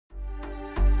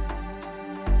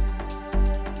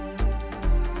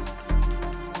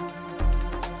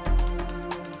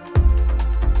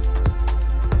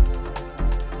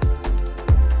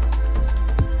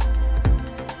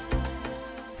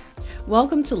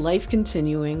Welcome to Life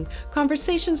Continuing,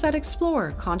 conversations that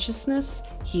explore consciousness,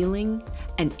 healing,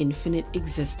 and infinite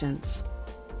existence.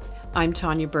 I'm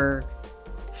Tanya Berg.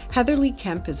 Heather Lee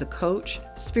Kemp is a coach,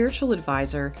 spiritual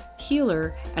advisor,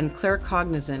 healer, and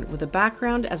claircognizant with a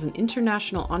background as an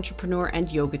international entrepreneur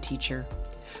and yoga teacher.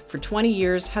 For 20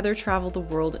 years, Heather traveled the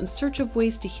world in search of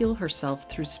ways to heal herself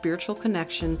through spiritual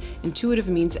connection, intuitive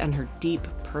means, and her deep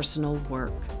personal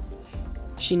work.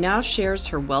 She now shares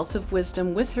her wealth of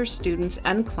wisdom with her students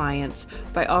and clients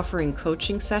by offering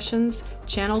coaching sessions,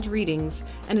 channeled readings,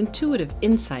 and intuitive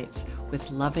insights with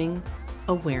loving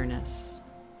awareness.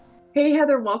 Hey,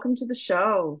 Heather, welcome to the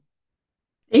show.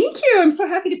 Thank you. I'm so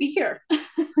happy to be here.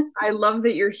 I love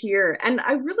that you're here, and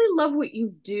I really love what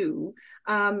you do.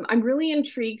 I'm really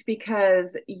intrigued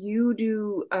because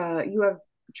you have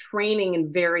training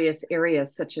in various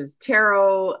areas such as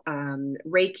tarot,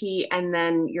 Reiki, and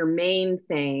then your main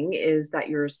thing is that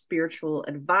you're a spiritual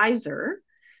advisor,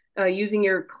 using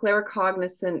your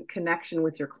claircognizant connection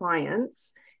with your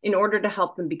clients in order to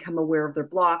help them become aware of their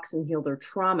blocks and heal their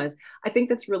traumas. I think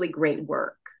that's really great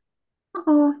work.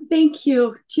 Oh, thank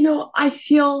you. I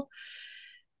feel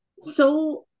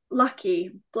so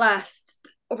lucky, blessed,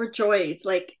 overjoyed,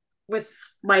 with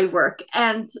my work.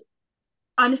 And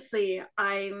honestly,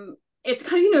 it's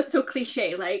kind of, so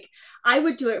cliche. Like, I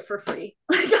would do it for free.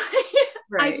 I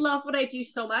Right. love what I do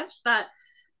so much that,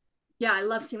 yeah, I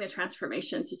love seeing the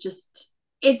transformations.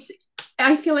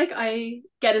 I feel like I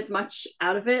get as much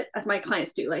out of it as my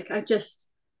clients do. Like, I just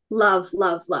love,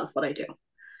 love, love what I do.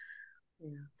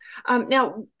 Yeah.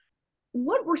 Now,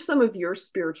 what were some of your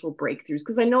spiritual breakthroughs?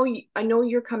 Because I know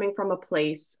you're coming from a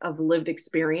place of lived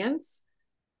experience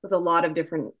with a lot of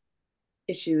different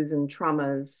issues and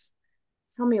traumas.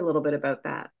 Tell me a little bit about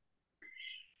that.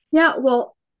 Yeah,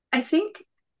 well, I think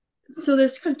so.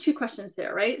 There's kind of two questions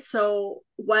there, right? So,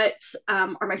 what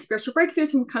are my spiritual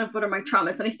breakthroughs, and kind of what are my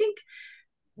traumas? And I think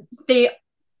they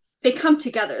they come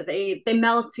together. They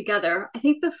meld together. I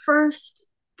think the first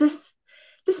this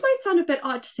might sound a bit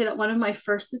odd to say that one of my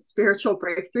first spiritual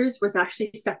breakthroughs was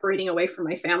actually separating away from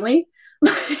my family,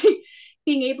 like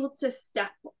being able to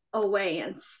step away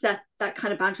and set that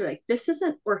kind of boundary. Like, this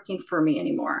isn't working for me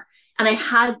anymore, and I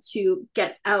had to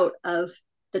get out of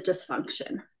the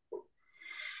dysfunction.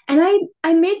 And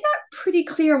I made that pretty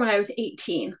clear when I was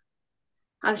 18.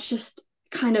 I was just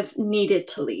kind of needed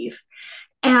to leave.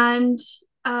 And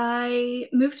I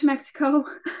moved to Mexico.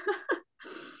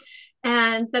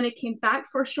 And then I came back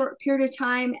for a short period of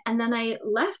time. And then I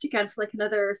left again for like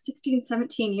another 16,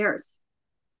 17 years.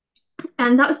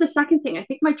 And that was the second thing. I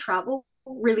think my travel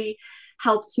really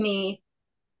helped me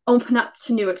open up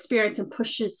to new experience and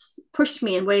pushed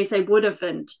me in ways I would have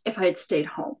if I had stayed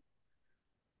home.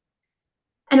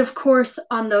 And of course,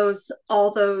 on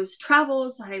all those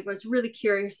travels, I was really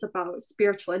curious about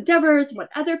spiritual endeavors and what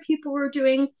other people were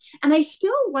doing. And I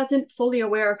still wasn't fully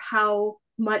aware of how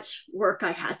much work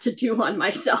I had to do on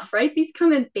myself, right? These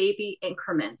come in baby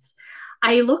increments.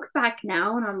 I look back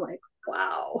now and I'm like,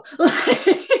 wow,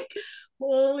 like,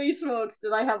 holy smokes,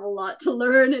 did I have a lot to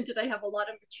learn? And did I have a lot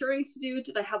of maturing to do?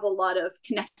 Did I have a lot of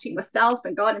connecting with self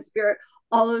and God and spirit?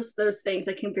 All those things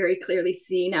I can very clearly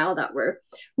see now that were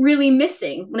really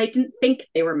missing when I didn't think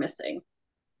they were missing.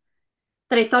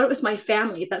 That I thought it was my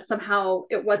family, that somehow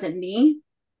it wasn't me.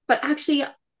 But actually,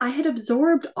 I had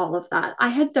absorbed all of that. I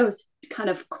had those kind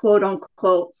of quote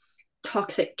unquote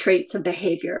toxic traits and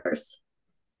behaviors.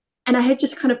 And I had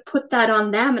just kind of put that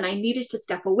on them. And I needed to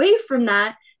step away from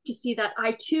that to see that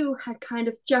I too had kind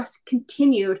of just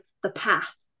continued the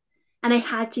path. And I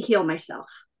had to heal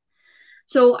myself.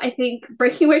 So I think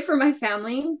breaking away from my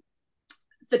family,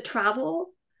 the travel,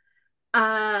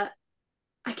 again,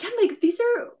 like, these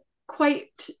are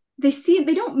quite, they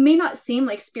don't, may not seem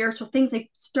like spiritual things.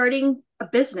 Like starting a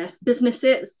business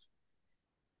is.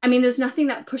 I mean, there's nothing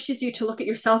that pushes you to look at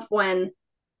yourself when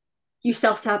you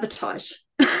self-sabotage.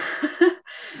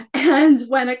 And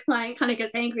when a client kind of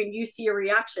gets angry and you see your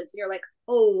reactions and you're like,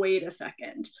 oh, wait a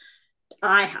second,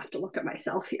 I have to look at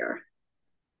myself here.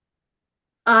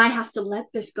 I have to let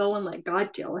this go and let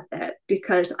God deal with it,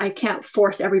 because I can't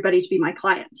force everybody to be my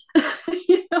client.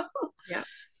 you know? Yeah.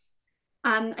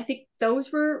 I think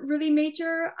those were really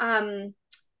major.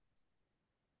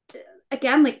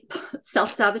 Again, like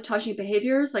self-sabotaging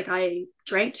behaviors. Like, I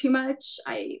drank too much,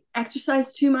 I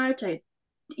exercised too much, I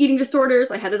eating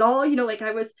disorders, I had it all, like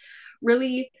I was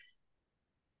really,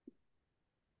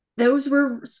 those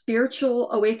were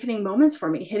spiritual awakening moments for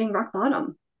me, hitting rock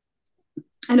bottom.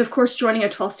 And of course, joining a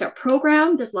 12-step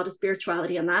program, there's a lot of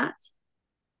spirituality in that.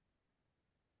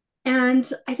 And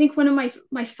I think one of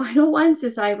my final ones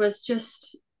is I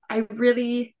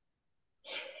really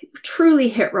truly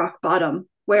hit rock bottom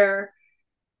where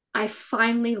I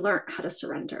finally learned how to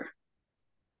surrender,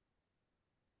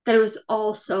 that it was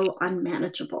all so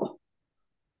unmanageable.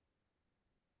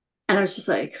 And I was just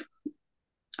like,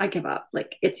 I give up.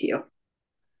 Like, it's you.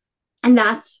 And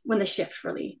that's when the shift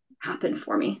really happened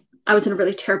for me. I was in a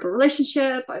really terrible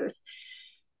relationship. I was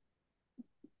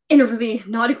in a really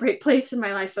not a great place in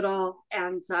my life at all.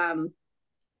 And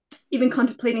even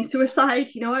contemplating suicide,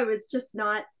 I was just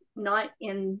not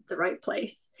in the right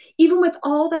place. Even with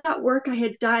all that work I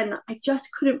had done, I just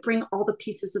couldn't bring all the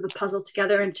pieces of the puzzle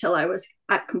together until I was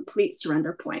at complete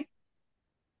surrender point.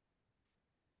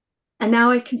 And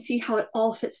now I can see how it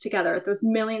all fits together. Those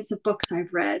millions of books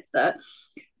I've read, the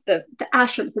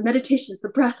ashrams, the meditations, the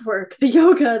breath work, the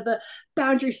yoga, the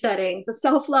boundary setting, the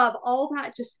self-love, all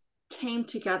that just came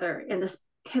together in this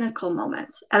pinnacle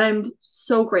moment. And I'm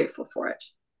so grateful for it.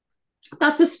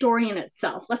 That's a story in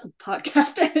itself. That's a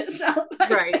podcast in itself,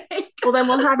 Right. Well, then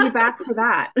we'll have you back for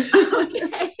that.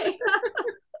 Okay.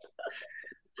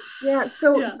 Yeah.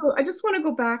 So I just want to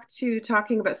go back to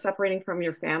talking about separating from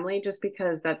your family, just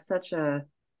because that's such a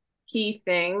key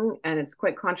thing and it's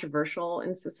quite controversial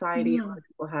in society. A lot of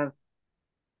people have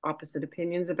opposite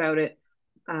opinions about it.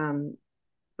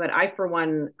 But I, for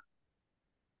one,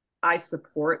 I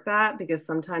support that because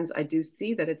sometimes I do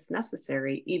see that it's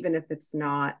necessary, even if it's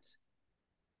not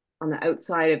on the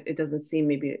outside, it doesn't seem,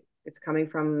 maybe it's coming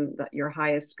from your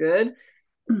highest good.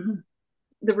 Mm-hmm.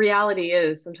 The reality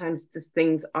is sometimes just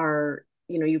things are,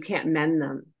 you can't mend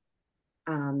them.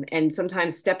 And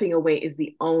sometimes stepping away is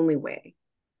the only way.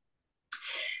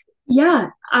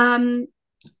 Yeah. I'm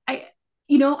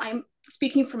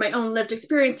speaking from my own lived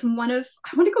experience. And I want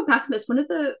to go back on this. One of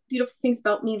the beautiful things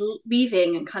about me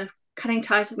leaving and kind of cutting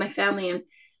ties with my family and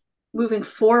moving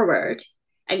forward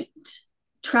and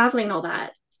traveling and all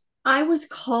that, I was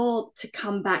called to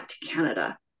come back to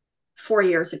Canada 4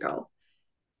 years ago.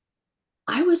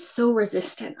 I was so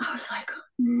resistant. I was like,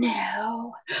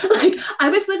 no. Like, I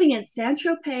was living in Saint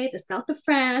Tropez, the south of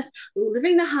France,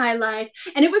 living the high life.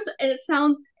 And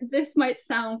this might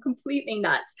sound completely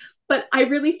nuts, but I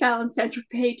really found Saint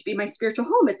Tropez to be my spiritual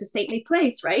home. It's a saintly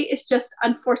place, right? It's just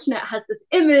unfortunate it has this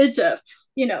image of,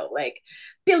 like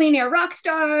billionaire rock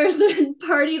stars and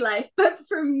party life. But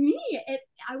for me,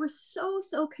 I was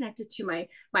so connected to my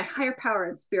higher power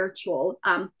and spiritual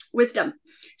wisdom.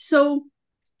 So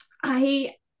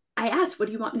I asked, what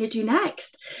do you want me to do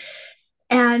next?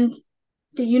 And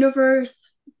the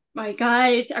universe, my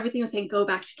guides, everything was saying, go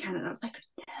back to Canada. I was like,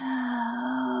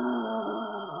 no.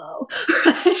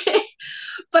 Right?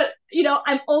 But,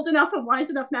 I'm old enough and wise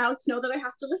enough now to know that I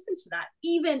have to listen to that,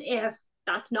 even if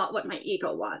that's not what my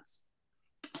ego wants.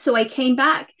 So I came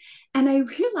back and I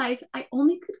realized I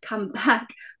only could come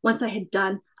back once I had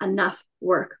done enough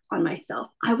work on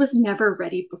myself. I was never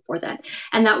ready before then.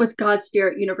 And that was God's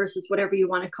spirit, universes, whatever you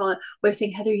want to call it, way of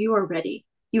saying, Heather, you are ready.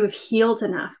 You have healed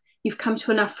enough. You've come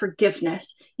to enough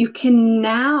forgiveness. You can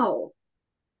now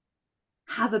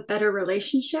have a better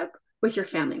relationship with your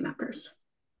family members.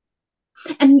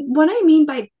 And what I mean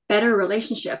by better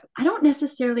relationship, I don't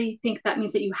necessarily think that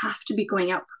means that you have to be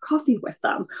going out for coffee with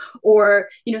them or,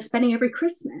 spending every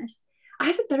Christmas. I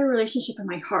have a better relationship in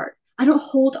my heart. I don't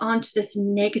hold on to this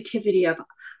negativity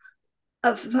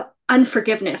of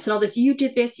unforgiveness and all this, you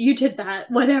did this, you did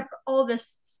that, whatever, all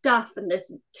this stuff. And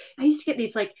this, I used to get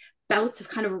these like bouts of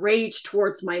kind of rage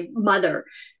towards my mother.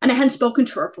 And I hadn't spoken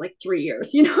to her for like 3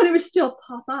 years, and it would still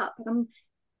pop up. And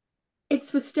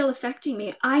it was still affecting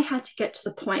me. I had to get to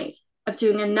the point of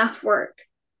doing enough work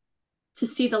to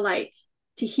see the light,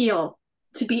 to heal,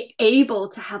 to be able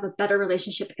to have a better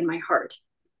relationship in my heart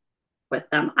with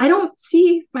them. I don't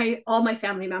see all my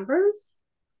family members,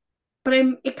 but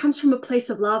it comes from a place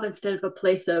of love instead of a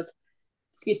place of,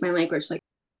 excuse my language, like,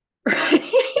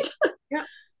 right? Yeah.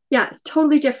 Yeah, it's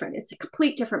totally different. It's a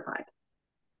complete different vibe.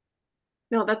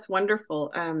 No, that's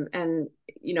wonderful. And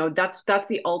that's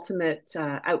the ultimate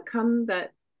outcome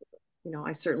that,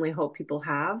 I certainly hope people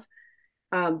have.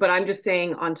 But I'm just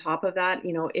saying on top of that,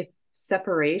 if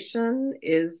separation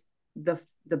is the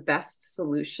best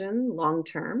solution long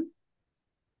term,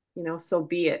 so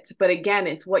be it. But again,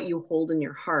 it's what you hold in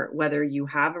your heart, whether you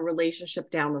have a relationship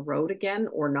down the road again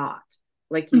or not.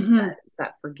 Like you said, it's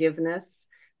that forgiveness,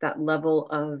 that level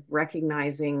of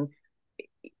recognizing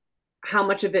how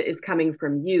much of it is coming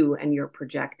from you and you're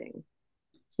projecting.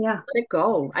 Yeah. Let it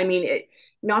go. I mean,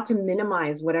 not to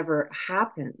minimize whatever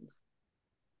happened,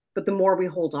 but the more we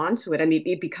hold on to it, I mean,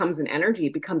 it becomes an energy,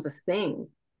 it becomes a thing.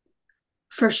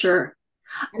 For sure.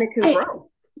 And it can grow.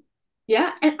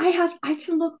 Yeah. And I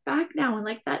can look back now and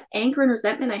like that anger and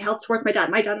resentment I held towards my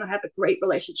dad. My dad and I have a great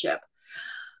relationship.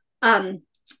 Um,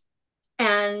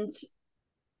 and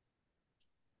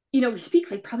we speak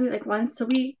like probably like once a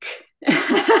week,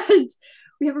 and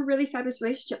we have a really fabulous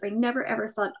relationship. I never ever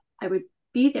thought I would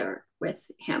be there with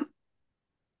him,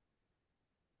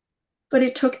 but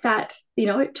it took that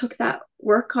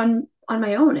work on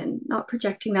my own and not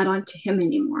projecting that onto him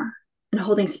anymore and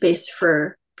holding space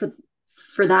for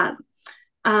that.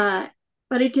 Uh,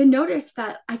 but I did notice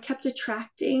that I kept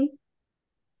attracting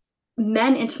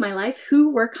men into my life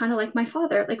who were kind of like my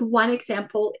father. Like one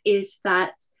example is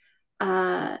that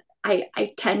I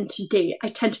tend to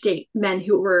date men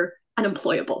who were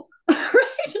unemployable,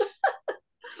 right?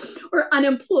 Or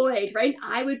unemployed, right?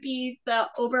 I would be the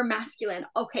over masculine.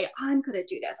 Okay, I'm gonna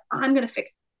do this. I'm gonna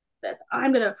fix this.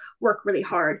 I'm gonna work really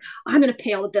hard. I'm gonna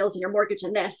pay all the bills and your mortgage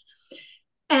and this.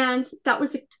 And that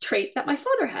was a trait that my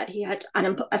father had. He had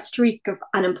a streak of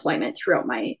unemployment throughout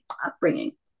my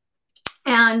upbringing.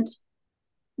 And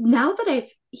now that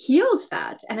I've healed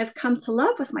that and I've come to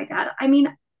love with my dad, I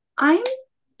mean, I'm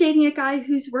dating a guy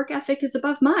whose work ethic is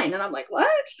above mine. And I'm like,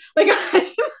 what? Like, I'm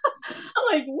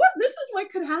like, what? This is what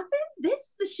could happen? This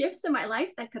is the shifts in my life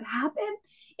that could happen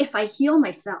if I heal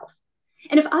myself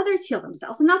and if others heal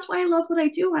themselves. And that's why I love what I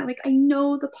do. I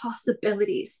know the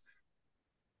possibilities.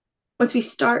 Once we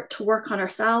start to work on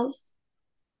ourselves,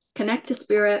 connect to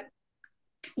spirit,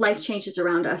 life changes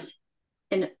around us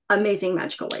in amazing,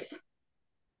 magical ways.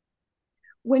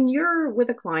 When you're with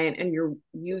a client and you're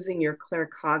using your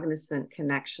claircognizant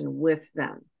connection with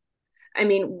them, I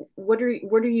mean, what are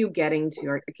you getting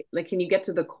to? Like, can you get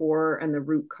to the core and the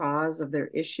root cause of their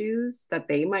issues that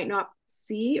they might not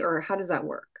see, or how does that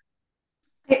work?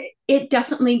 It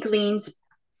definitely gleans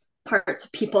parts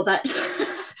of people that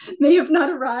may have not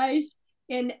arisen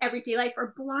in everyday life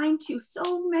or blind to.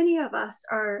 So many of us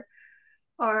are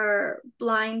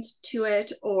blind to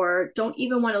it or don't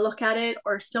even want to look at it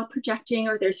or still projecting,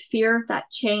 or there's fear of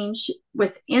that change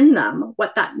within them,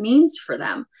 what that means for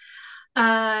them.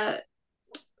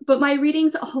 But my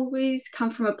readings always come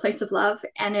from a place of love,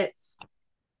 and it's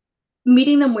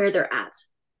meeting them where they're at.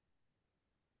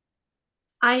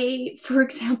 For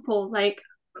example, like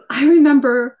I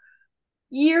remember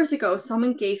years ago,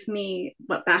 someone gave me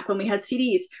back when we had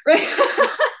CDs, right?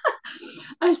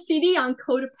 A CD on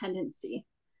codependency.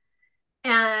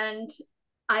 And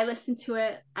I listened to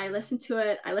it. I listened to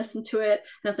it. I listened to it.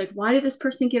 And I was like, why did this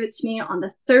person give it to me? On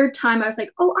the third time, I was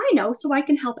like, oh, I know. So I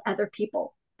can help other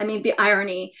people. I mean, the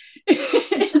irony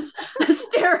is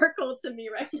hysterical to me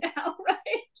right now,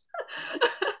 right?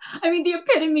 I mean, the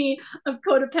epitome of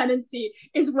codependency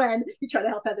is when you try to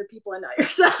help other people and not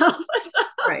yourself.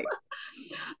 Right.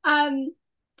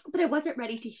 But I wasn't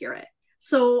ready to hear it.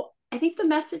 So I think the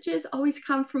messages always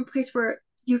come from a place where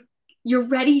you're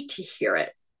ready to hear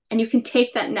it and you can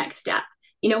take that next step.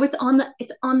 It's on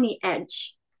the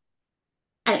edge,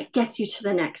 and it gets you to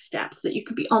the next step so that you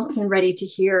could be open and ready to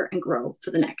hear and grow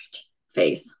for the next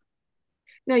phase.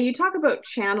 Now you talk about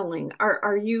channeling.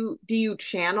 Do you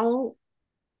channel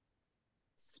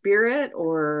spirit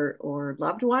or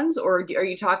loved ones, or are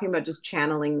you talking about just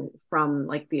channeling from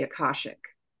like the Akashic,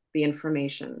 the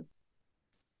information?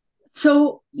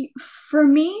 So for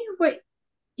me, what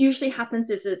usually happens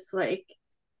is it's like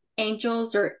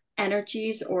angels or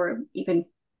energies or even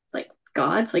like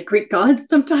gods, like Greek gods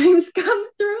sometimes come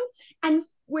through. And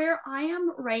where I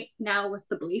am right now with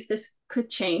the belief this could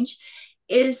change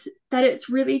is that it's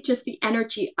really just the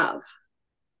energy of.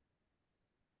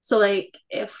 So like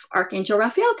if Archangel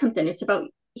Raphael comes in, it's about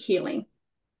healing.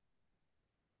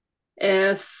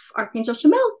 If Archangel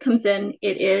Shamel comes in,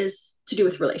 it is to do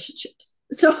with relationships.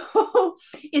 So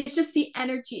it's just the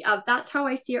energy of. That's how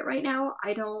I see it right now.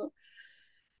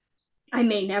 I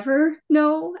may never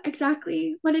know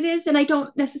exactly what it is, and I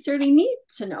don't necessarily need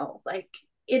to know. Like,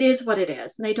 it is what it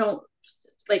is, and I don't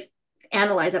like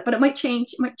analyze it, but it might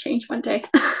change. It might change one day.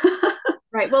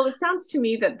 Right. Well, it sounds to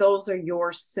me that those are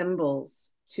your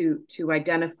symbols to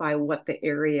identify what the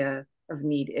area of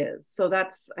need is. So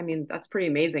I mean, that's pretty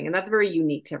amazing. And that's very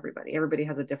unique to everybody. Everybody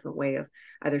has a different way of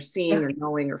either seeing Yeah. or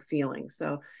knowing or feeling.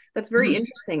 So that's very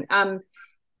interesting.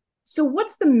 So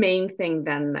what's the main thing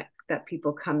then that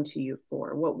people come to you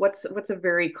for? What's a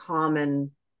very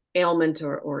common ailment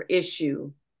or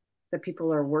issue that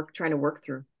people are trying to work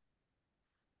through?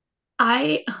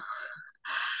 I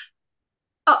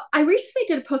I recently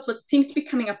did a post. What seems to be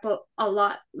coming up a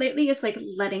lot lately is like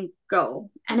letting go.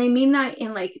 And I mean that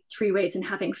in like three ways: in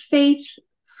having faith,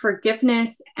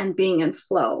 forgiveness, and being in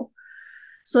flow.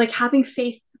 So like having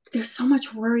faith, there's so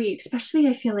much worry, especially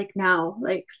I feel like now,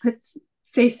 like let's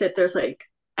face it, there's like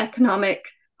economic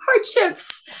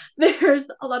hardships. There's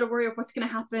a lot of worry of what's going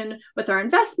to happen with our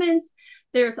investments.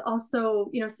 There's also,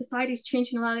 society's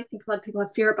changing a lot. I think a lot of people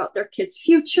have fear about their kids'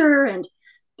 future, and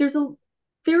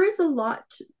there is a lot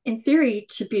in theory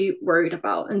to be worried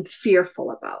about and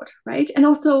fearful about, right? And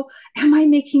also, am I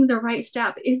making the right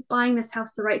step? Is buying this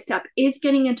house the right step? Is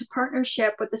getting into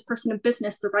partnership with this person in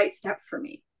business the right step for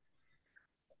me?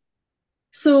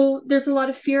 So there's a lot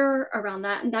of fear around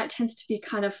that, and that tends to be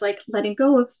kind of like letting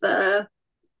go of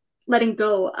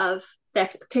the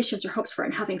expectations or hopes for it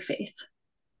and having faith.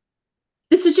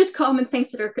 This is just common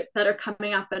things that are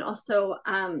coming up, and also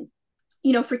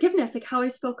forgiveness, like how I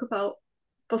spoke about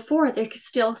before. They're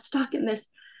still stuck in this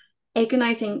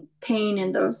agonizing pain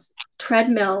and those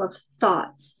treadmill of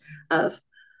thoughts of,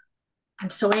 I'm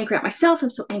so angry at myself,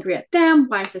 I'm so angry at them,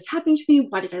 why is this happening to me,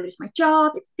 why did I lose my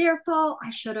job, it's their fault,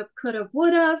 I should have, could have,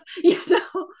 would have,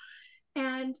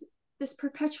 and this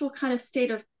perpetual kind of state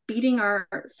of beating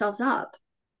ourselves up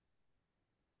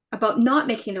about not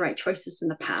making the right choices in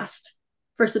the past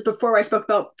versus before I spoke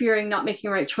about fearing not making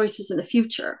right choices in the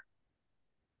future.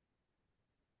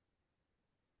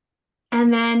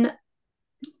 And then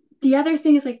the other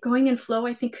thing is like going in flow,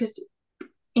 I think could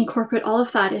incorporate all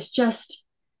of that, is just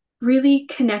really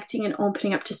connecting and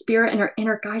opening up to spirit and our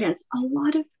inner guidance. A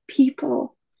lot of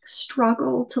people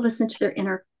struggle to listen to their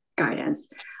inner guidance.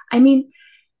 I mean,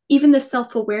 even the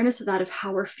self-awareness of that, of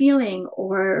how we're feeling,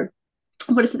 or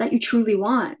what is it that you truly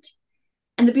want.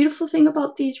 And the beautiful thing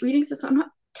about these readings is I'm not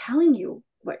telling you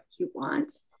what you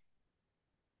want.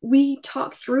 We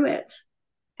talk through it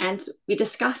and we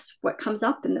discuss what comes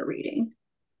up in the reading.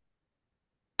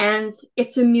 And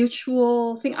it's a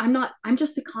mutual thing. I'm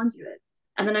just the conduit.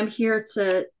 And then I'm here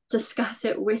to discuss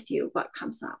it with you, what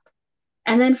comes up.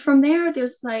 And then from there,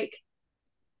 there's like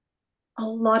a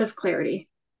lot of clarity,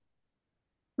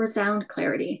 resound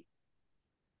clarity.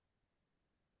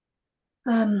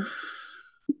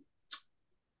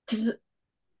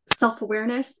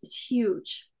 Self-awareness is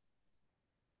huge.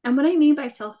 And what I mean by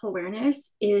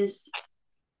self-awareness is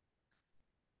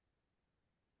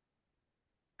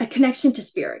a connection to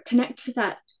spirit, connect to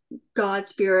that God,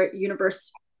 spirit,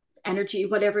 universe, energy,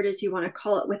 whatever it is you want to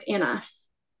call it, within us.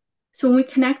 So when we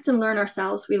connect and learn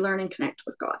ourselves, we learn and connect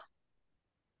with God.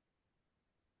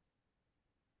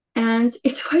 And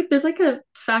it's quite, there's like a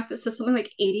fact that says something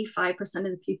like 85% of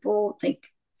the people think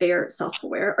they're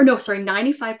self-aware, or no, sorry,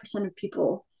 95% of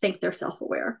people think they're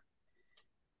self-aware,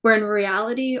 where in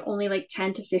reality, only like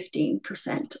 10 to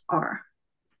 15% are.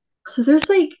 So there's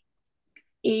like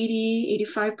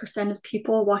 85% of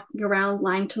people walking around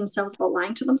lying to themselves about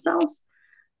lying to themselves.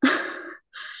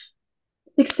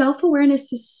 Like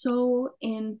self-awareness is so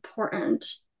important.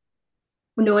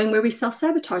 Knowing where we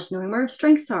self-sabotage, knowing where our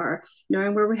strengths are,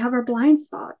 knowing where we have our blind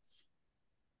spots.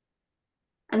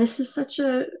 And this is such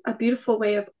a beautiful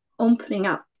way of opening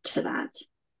up to that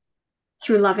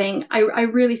through loving. I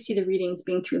really see the readings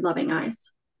being through loving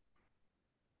eyes.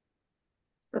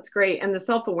 That's great. And the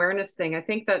self-awareness thing, I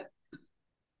think that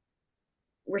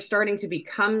we're starting to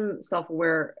become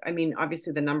self-aware. I mean,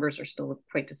 obviously the numbers are still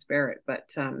quite disparate,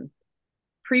 but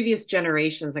previous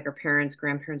generations, like our parents,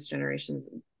 grandparents' generations,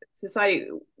 society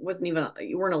wasn't even,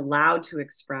 you weren't allowed to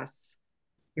express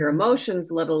your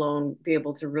emotions, let alone be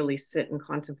able to really sit and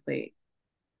contemplate,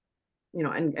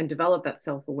 and develop that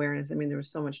self-awareness. I mean, there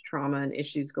was so much trauma and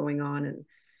issues going on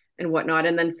and whatnot.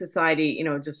 And then society,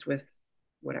 just with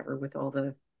whatever, with all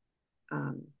the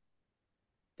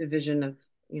division of,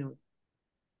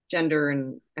 gender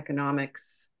and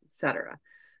economics, etc.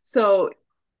 So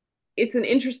it's an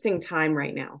interesting time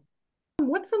right now.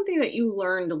 What's something that you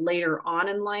learned later on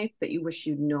in life that you wish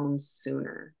you'd known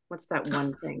sooner? What's that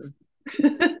one thing?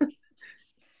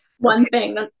 One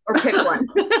thing. Or pick one.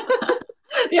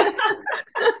 Yeah.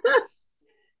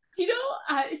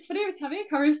 It's funny, I was having a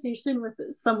conversation with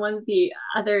someone the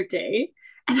other day,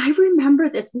 and I remember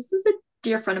this. This is a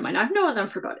dear friend of mine. I've known them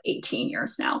for about 18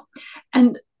 years now.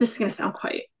 And this is going to sound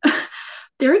quite...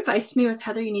 Their advice to me was,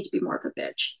 Heather, you need to be more of a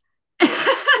bitch. And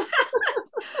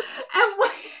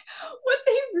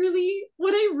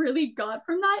what I really got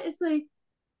from that is like,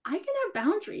 I can have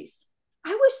boundaries. I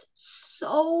was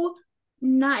so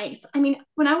nice. I mean,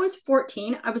 when I was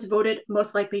 14, I was voted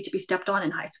most likely to be stepped on in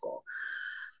high school.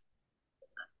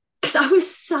 Because I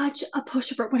was such a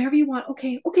pushover. Whatever you want.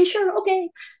 Okay, sure, okay.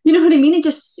 You know what I mean? And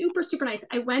just super, super nice.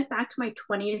 I went back to my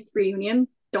 20th reunion.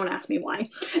 Don't ask me why.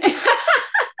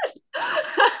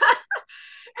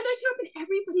 And I showed up and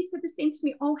everybody said the same to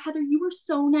me. Oh, Heather, you were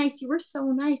so nice. You were so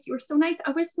nice. You were so nice.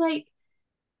 I was like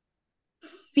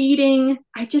feeding.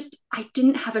 I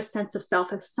didn't have a sense of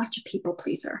self. I was such a people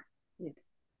pleaser.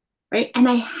 right? And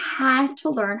I had to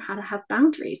learn how to have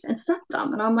boundaries and set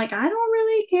them. And I'm like, I don't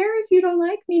really care if you don't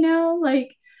like me now.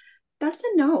 Like, that's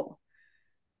a no.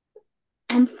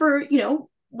 And for,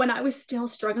 when I was still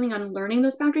struggling on learning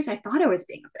those boundaries, I thought I was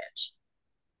being a bitch.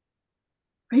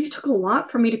 Right? It took a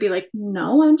lot for me to be like,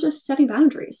 no, I'm just setting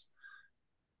boundaries.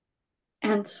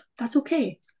 And that's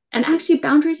okay. And actually,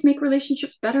 boundaries make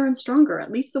relationships better and stronger,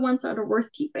 at least the ones that are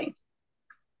worth keeping.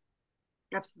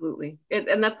 Absolutely.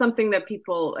 And that's something that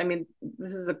people, I mean,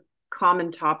 this is a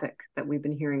common topic that we've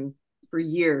been hearing for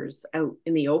years out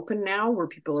in the open now, where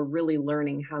people are really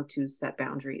learning how to set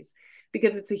boundaries,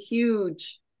 because it's a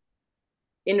huge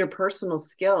interpersonal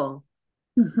skill,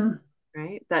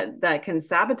 right? That can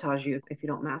sabotage you if you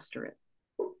don't master it.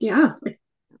 Yeah.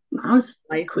 I was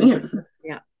Life queen of business.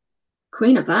 Yeah.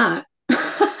 Queen of that.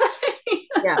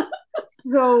 Yeah.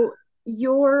 So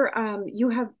you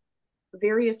have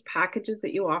various packages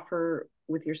that you offer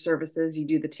with your services. You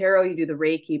do the tarot, you do the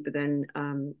Reiki, but then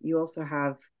you also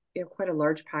have quite a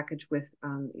large package with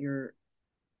your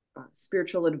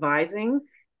spiritual advising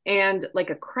and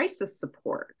like a crisis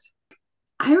support.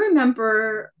 I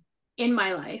remember in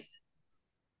my life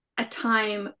a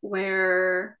time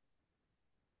where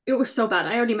it was so bad.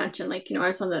 I already mentioned, like, I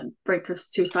was on the brink of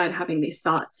suicide, having these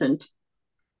thoughts, and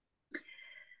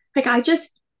like I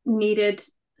just needed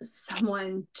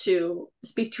someone to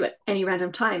speak to at any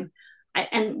random time.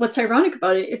 And what's ironic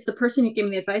about it is the person who gave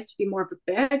me the advice to be more of a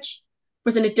bitch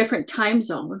was in a different time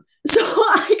zone. So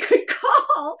I could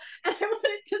call and I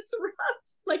wouldn't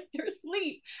disrupt like their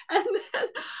sleep. And then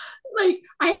like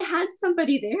I had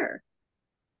somebody there.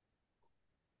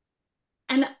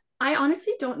 And I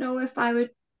honestly don't know if I would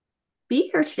be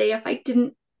here today if I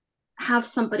didn't have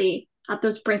somebody at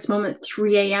those brinks moment at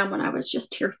 3 a.m. when I was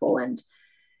just tearful and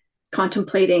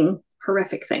contemplating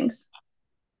horrific things.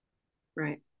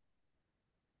 Right.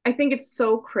 I think it's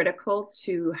so critical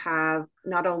to have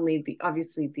not only the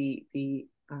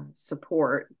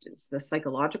support, the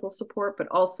psychological support, but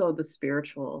also the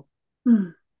spiritual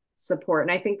support.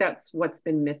 And I think that's what's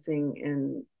been missing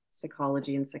in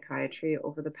psychology and psychiatry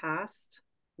over the past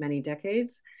many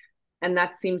decades. And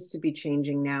that seems to be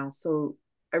changing now. So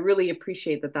I really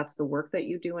appreciate that that's the work that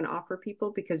you do and offer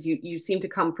people, because you seem to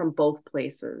come from both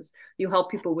places. You help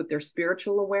people with their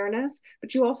spiritual awareness,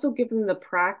 but you also give them the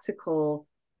practical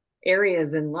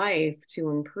areas in life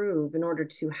to improve in order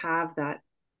to have that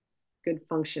good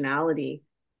functionality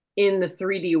in the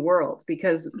 3D world,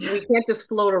 because we can't just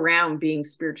float around being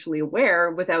spiritually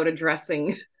aware without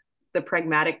addressing the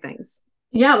pragmatic things.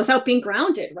 Yeah, without being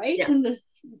grounded, right? Yeah. In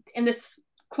this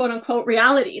quote unquote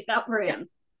reality that we're in.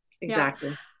 Exactly.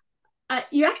 Yeah.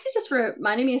 You actually just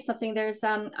reminded me of something. There's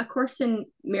a Course in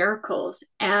Miracles,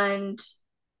 and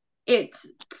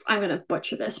I'm going to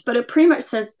butcher this, but it pretty much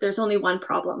says there's only one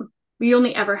problem. We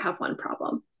only ever have one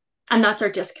problem, and that's our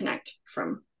disconnect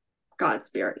from God,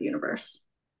 spirit, universe.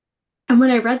 And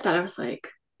when I read that, I was like,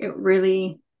 it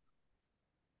really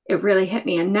hit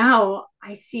me. And now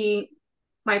I see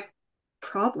my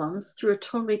problems through a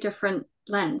totally different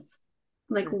lens.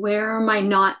 Like, where am I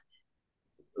not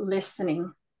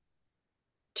listening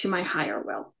to my higher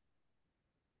will?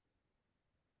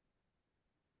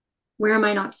 Where am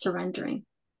I not surrendering?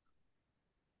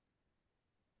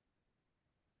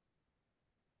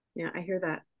 Yeah, I hear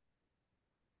that.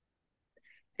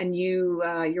 And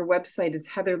your website is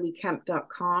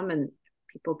heatherleekemp.com, and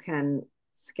people can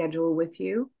schedule with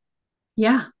you.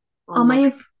 Yeah.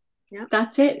 Yeah.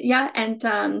 That's it. Yeah. And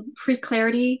free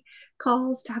clarity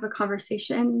calls to have a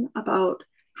conversation about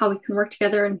how we can work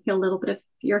together and heal a little bit of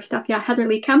your stuff. Yeah. Heather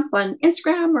Lee Kemp on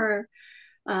Instagram, or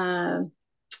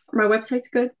my website's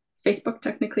good. Facebook,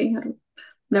 technically. I'm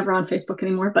never on Facebook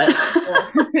anymore, but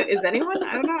is anyone?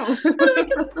 I don't know.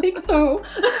 I think so.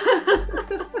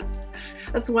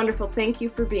 That's wonderful. Thank you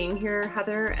for being here,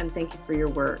 Heather, and thank you for your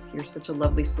work. You're such a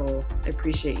lovely soul. I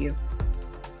appreciate you.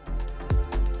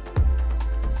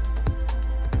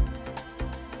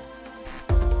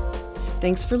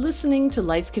 Thanks for listening to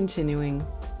Life Continuing.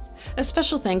 A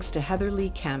special thanks to Heather Lee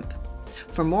Kemp.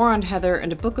 For more on Heather and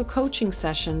to book a coaching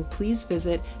session, please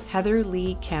visit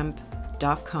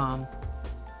heatherleekemp.com.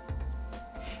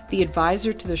 The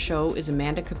advisor to the show is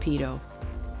Amanda Capito.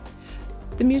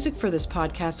 The music for this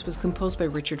podcast was composed by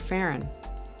Richard Farron.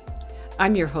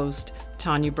 I'm your host,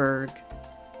 Tanya Berg.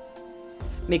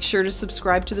 Make sure to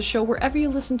subscribe to the show wherever you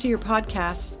listen to your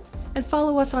podcasts, and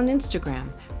follow us on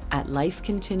Instagram at Life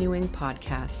Continuing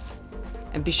Podcast.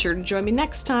 And be sure to join me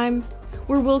next time,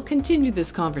 where we'll continue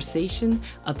this conversation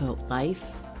about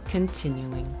life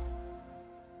continuing.